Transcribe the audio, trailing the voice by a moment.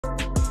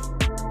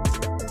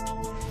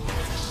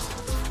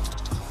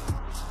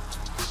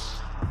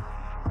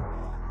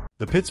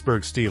The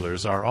Pittsburgh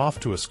Steelers are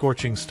off to a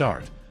scorching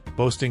start,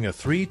 boasting a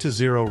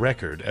 3-0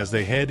 record as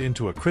they head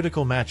into a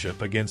critical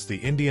matchup against the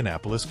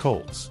Indianapolis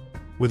Colts.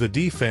 With a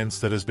defense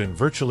that has been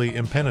virtually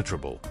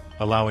impenetrable,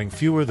 allowing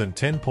fewer than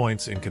 10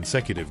 points in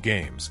consecutive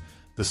games,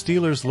 the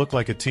Steelers look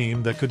like a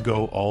team that could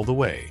go all the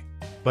way.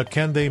 But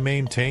can they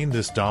maintain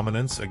this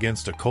dominance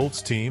against a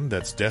Colts team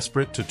that's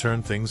desperate to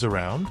turn things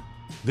around?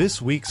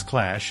 This week's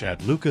clash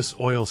at Lucas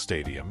Oil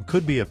Stadium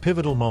could be a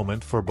pivotal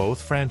moment for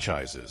both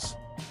franchises.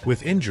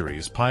 With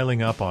injuries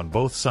piling up on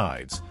both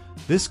sides,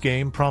 this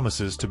game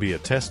promises to be a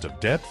test of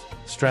depth,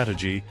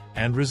 strategy,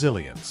 and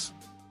resilience.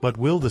 But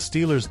will the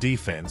Steelers'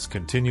 defense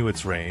continue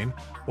its reign,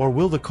 or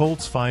will the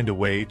Colts find a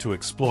way to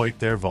exploit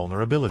their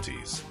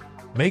vulnerabilities?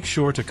 Make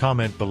sure to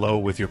comment below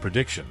with your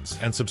predictions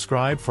and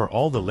subscribe for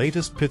all the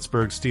latest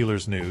Pittsburgh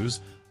Steelers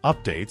news,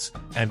 updates,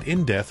 and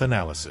in-depth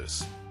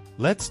analysis.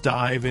 Let's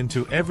dive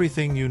into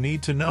everything you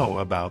need to know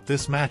about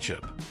this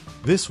matchup.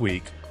 This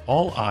week,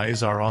 all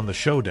eyes are on the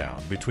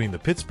showdown between the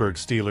Pittsburgh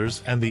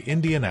Steelers and the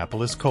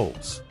Indianapolis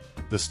Colts.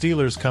 The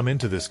Steelers come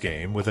into this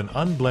game with an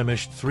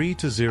unblemished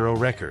 3-0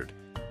 record,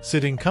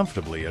 sitting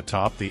comfortably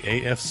atop the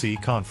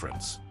AFC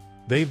Conference.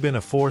 They've been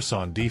a force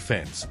on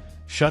defense,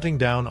 shutting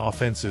down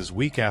offenses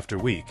week after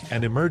week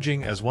and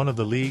emerging as one of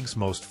the league's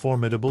most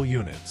formidable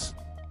units.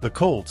 The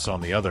Colts,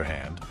 on the other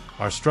hand,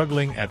 are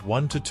struggling at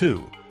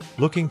 1-2,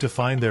 looking to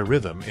find their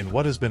rhythm in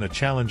what has been a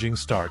challenging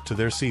start to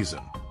their season.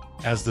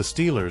 As the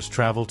Steelers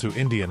travel to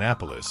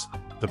Indianapolis,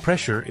 the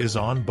pressure is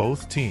on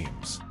both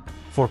teams.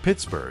 For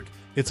Pittsburgh,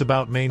 it's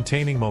about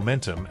maintaining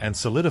momentum and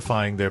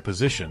solidifying their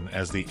position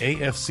as the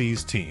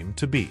AFC's team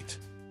to beat.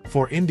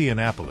 For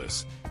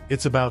Indianapolis,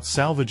 it's about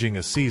salvaging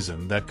a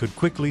season that could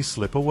quickly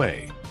slip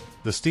away.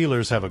 The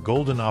Steelers have a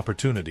golden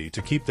opportunity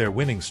to keep their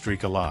winning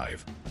streak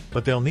alive,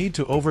 but they'll need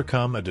to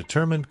overcome a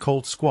determined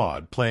Colts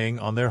squad playing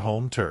on their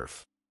home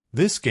turf.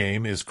 This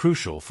game is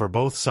crucial for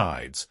both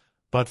sides,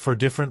 but for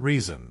different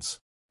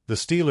reasons. The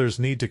Steelers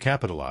need to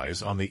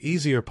capitalize on the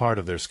easier part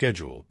of their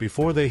schedule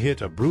before they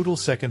hit a brutal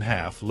second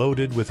half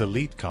loaded with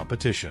elite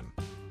competition.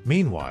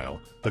 Meanwhile,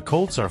 the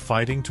Colts are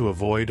fighting to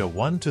avoid a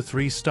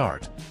 1-3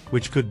 start,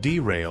 which could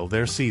derail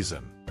their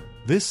season.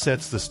 This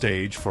sets the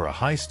stage for a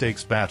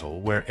high-stakes battle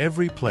where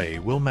every play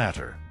will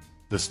matter.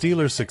 The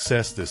Steelers'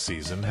 success this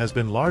season has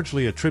been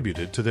largely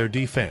attributed to their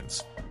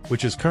defense,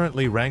 which is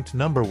currently ranked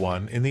number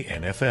 1 in the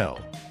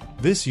NFL.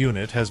 This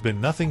unit has been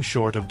nothing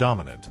short of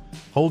dominant,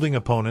 holding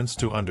opponents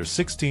to under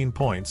 16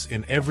 points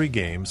in every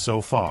game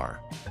so far.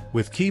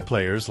 With key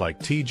players like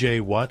T.J.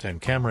 Watt and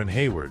Cameron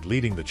Hayward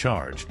leading the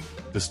charge,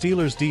 the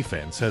Steelers'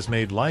 defense has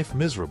made life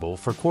miserable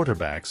for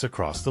quarterbacks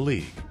across the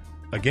league.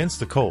 Against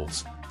the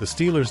Colts, the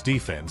Steelers'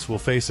 defense will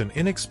face an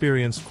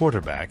inexperienced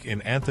quarterback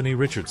in Anthony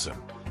Richardson,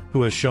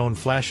 who has shown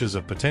flashes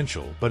of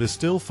potential but is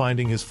still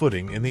finding his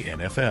footing in the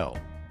NFL.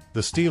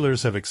 The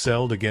Steelers have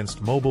excelled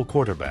against mobile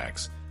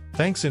quarterbacks,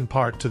 thanks in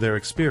part to their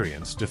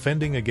experience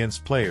defending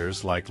against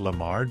players like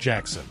Lamar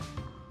Jackson.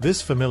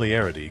 This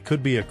familiarity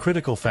could be a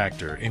critical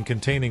factor in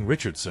containing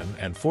Richardson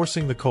and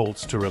forcing the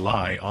Colts to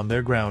rely on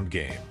their ground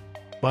game.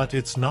 But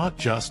it's not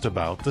just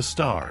about the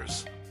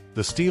stars.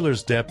 The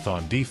Steelers' depth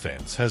on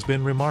defense has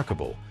been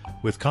remarkable,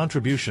 with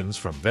contributions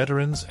from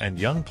veterans and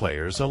young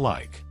players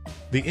alike.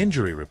 The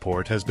injury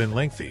report has been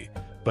lengthy,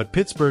 but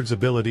Pittsburgh's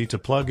ability to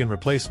plug in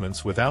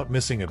replacements without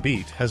missing a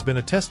beat has been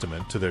a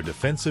testament to their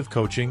defensive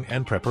coaching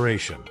and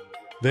preparation.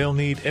 They'll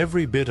need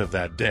every bit of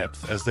that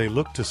depth as they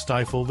look to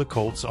stifle the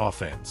Colts'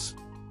 offense.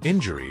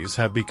 Injuries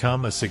have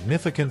become a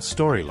significant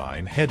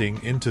storyline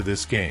heading into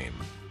this game.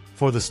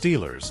 For the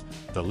Steelers,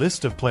 the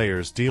list of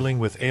players dealing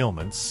with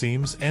ailments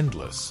seems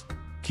endless.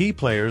 Key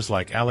players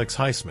like Alex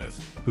Highsmith,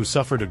 who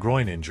suffered a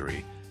groin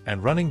injury,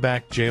 and running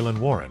back Jaylen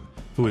Warren,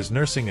 who is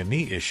nursing a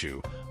knee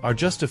issue, are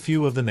just a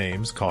few of the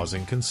names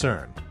causing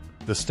concern.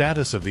 The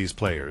status of these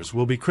players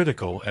will be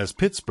critical as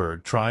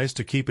Pittsburgh tries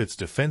to keep its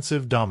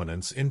defensive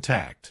dominance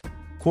intact.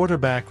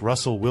 Quarterback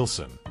Russell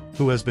Wilson,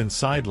 who has been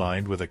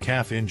sidelined with a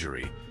calf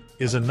injury,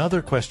 is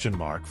another question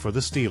mark for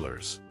the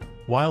Steelers.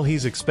 While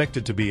he's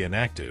expected to be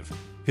inactive,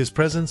 his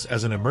presence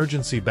as an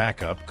emergency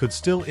backup could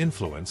still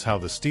influence how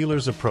the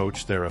Steelers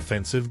approach their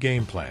offensive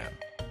game plan.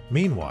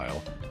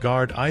 Meanwhile,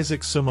 guard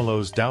Isaac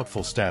Sumalo's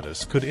doubtful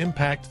status could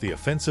impact the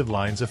offensive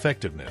line's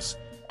effectiveness,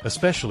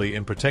 especially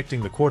in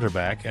protecting the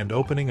quarterback and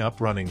opening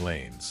up running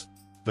lanes.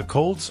 The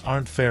Colts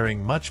aren't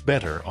faring much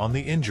better on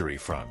the injury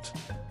front.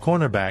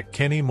 Cornerback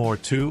Kenny Moore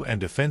II and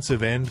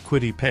defensive end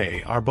Kwity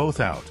Paye are both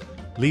out,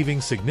 leaving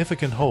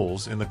significant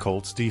holes in the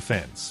Colts'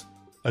 defense.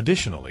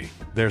 Additionally,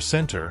 their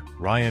center,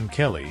 Ryan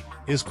Kelly,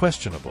 is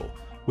questionable,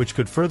 which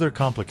could further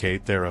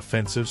complicate their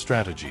offensive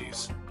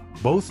strategies.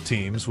 Both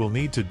teams will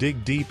need to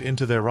dig deep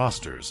into their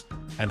rosters,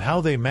 and how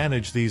they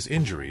manage these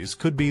injuries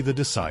could be the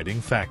deciding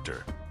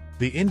factor.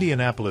 The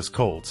Indianapolis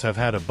Colts have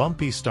had a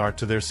bumpy start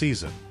to their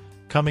season,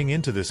 coming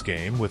into this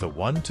game with a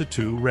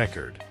 1-2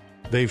 record.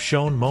 They've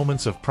shown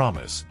moments of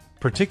promise,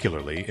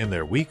 particularly in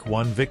their Week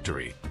 1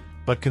 victory,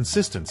 but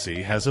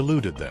consistency has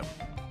eluded them.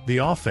 The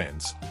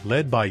offense,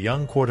 led by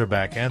young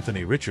quarterback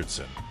Anthony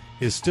Richardson,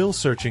 is still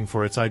searching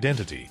for its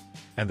identity,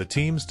 and the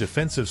team's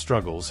defensive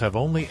struggles have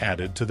only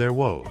added to their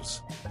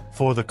woes.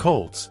 For the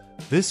Colts,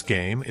 this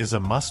game is a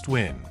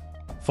must-win.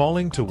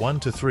 Falling to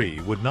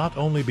 1-3 would not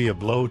only be a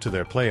blow to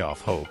their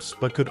playoff hopes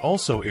but could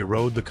also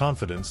erode the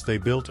confidence they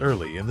built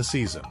early in the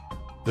season.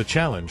 The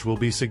challenge will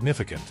be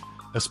significant,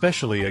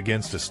 especially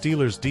against a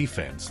Steelers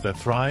defense that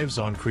thrives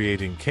on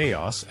creating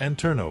chaos and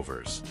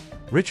turnovers.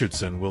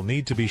 Richardson will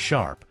need to be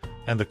sharp,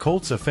 and the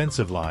Colts'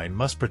 offensive line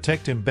must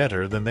protect him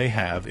better than they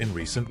have in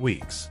recent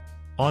weeks.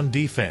 On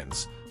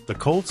defense, the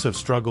Colts have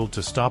struggled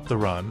to stop the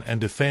run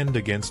and defend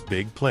against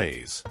big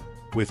plays.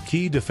 With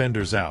key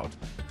defenders out,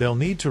 they'll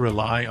need to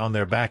rely on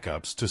their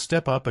backups to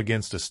step up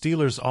against a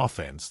Steelers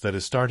offense that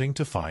is starting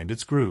to find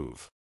its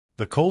groove.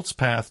 The Colts'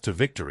 path to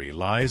victory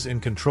lies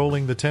in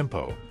controlling the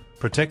tempo,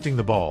 protecting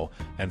the ball,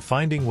 and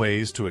finding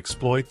ways to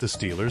exploit the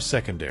Steelers'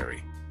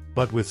 secondary.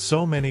 But with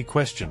so many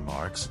question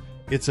marks,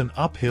 it's an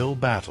uphill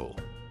battle.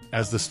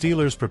 As the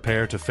Steelers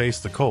prepare to face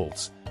the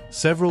Colts,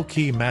 several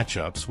key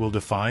matchups will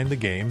define the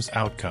game's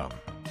outcome.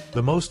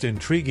 The most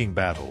intriguing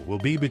battle will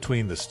be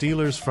between the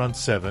Steelers' front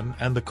seven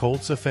and the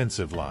Colts'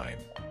 offensive line.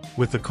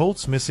 With the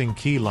Colts missing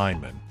key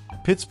linemen,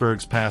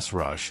 Pittsburgh's pass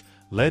rush,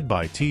 led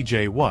by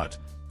T.J. Watt,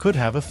 could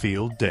have a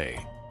field day.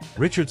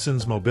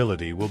 Richardson's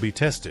mobility will be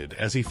tested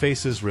as he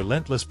faces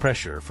relentless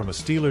pressure from a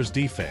Steelers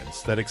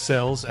defense that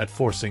excels at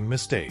forcing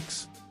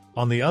mistakes.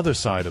 On the other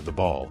side of the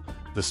ball,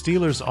 the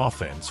Steelers'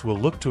 offense will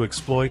look to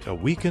exploit a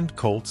weakened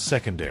Colts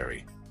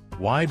secondary.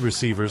 Wide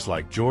receivers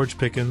like George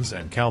Pickens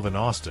and Calvin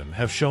Austin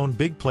have shown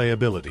big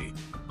playability,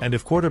 and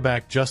if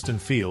quarterback Justin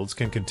Fields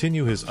can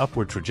continue his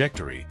upward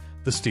trajectory,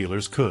 the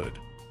Steelers could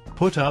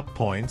put up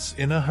points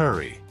in a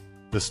hurry.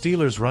 The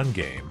Steelers' run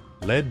game,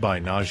 led by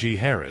Najee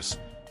Harris,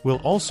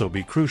 will also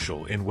be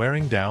crucial in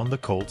wearing down the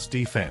Colts'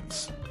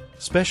 defense.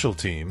 Special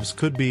teams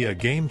could be a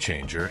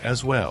game-changer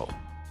as well.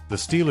 The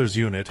Steelers'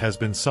 unit has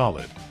been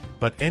solid,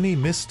 but any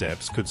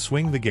missteps could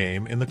swing the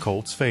game in the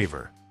Colts'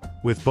 favor.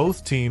 With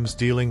both teams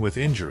dealing with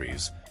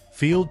injuries,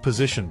 field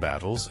position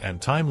battles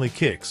and timely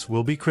kicks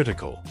will be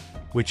critical.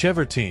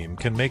 Whichever team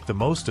can make the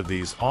most of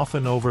these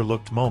often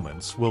overlooked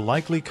moments will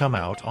likely come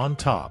out on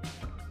top.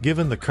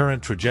 Given the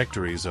current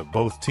trajectories of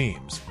both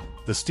teams,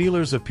 the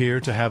Steelers appear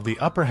to have the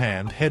upper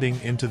hand heading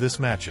into this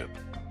matchup.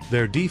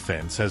 Their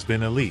defense has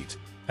been elite,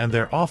 and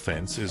their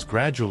offense is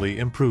gradually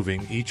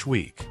improving each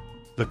week.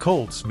 The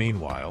Colts,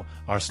 meanwhile,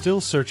 are still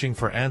searching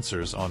for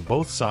answers on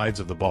both sides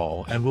of the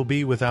ball and will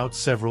be without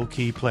several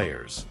key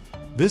players.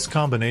 This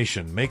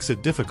combination makes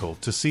it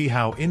difficult to see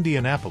how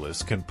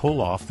Indianapolis can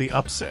pull off the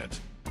upset.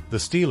 The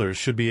Steelers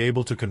should be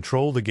able to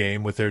control the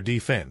game with their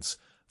defense,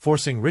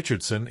 forcing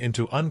Richardson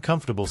into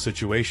uncomfortable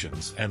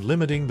situations and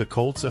limiting the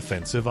Colts'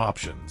 offensive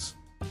options.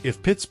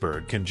 If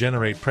Pittsburgh can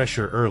generate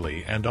pressure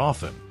early and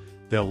often,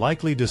 they'll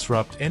likely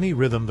disrupt any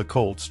rhythm the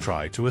Colts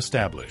try to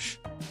establish.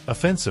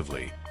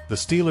 Offensively, the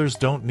Steelers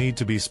don't need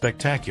to be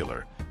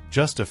spectacular,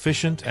 just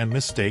efficient and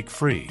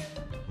mistake-free.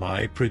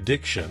 My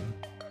prediction: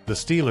 the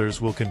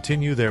Steelers will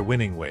continue their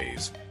winning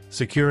ways,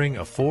 securing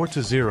a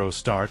 4-0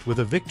 start with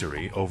a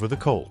victory over the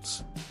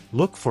Colts.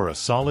 Look for a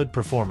solid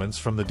performance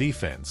from the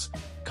defense,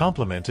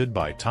 complemented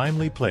by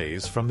timely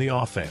plays from the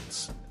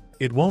offense.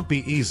 It won't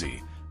be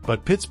easy,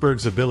 but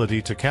Pittsburgh's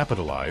ability to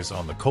capitalize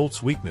on the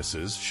Colts'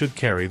 weaknesses should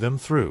carry them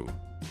through.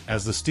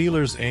 As the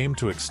Steelers aim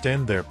to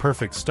extend their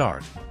perfect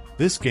start,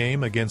 this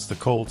game against the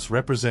Colts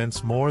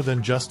represents more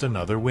than just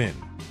another win.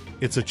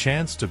 It's a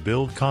chance to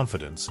build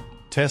confidence,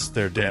 test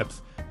their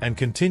depth, and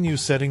continue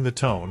setting the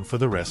tone for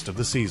the rest of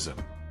the season.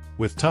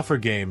 With tougher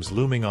games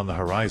looming on the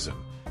horizon,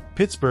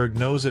 Pittsburgh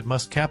knows it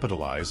must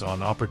capitalize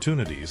on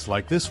opportunities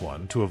like this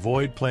one to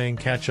avoid playing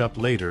catch-up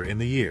later in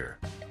the year.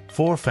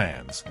 For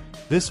fans,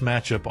 this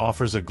matchup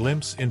offers a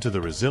glimpse into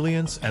the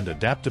resilience and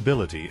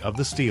adaptability of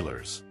the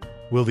Steelers.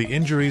 Will the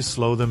injuries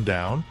slow them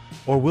down,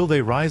 or will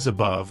they rise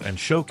above and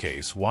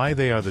showcase why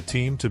they are the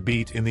team to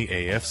beat in the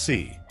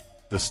AFC?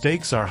 The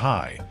stakes are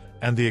high,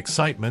 and the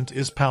excitement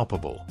is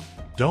palpable.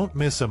 Don't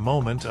miss a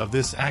moment of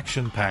this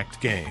action-packed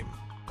game.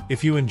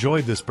 If you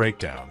enjoyed this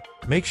breakdown,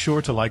 make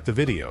sure to like the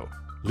video,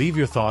 leave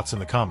your thoughts in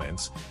the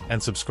comments,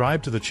 and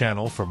subscribe to the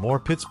channel for more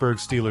Pittsburgh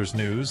Steelers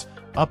news,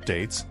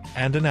 updates,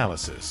 and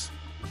analysis.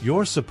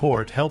 Your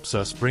support helps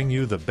us bring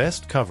you the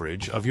best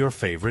coverage of your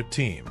favorite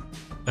team.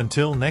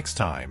 Until next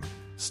time,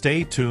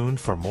 stay tuned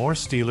for more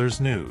Steelers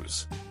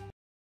news.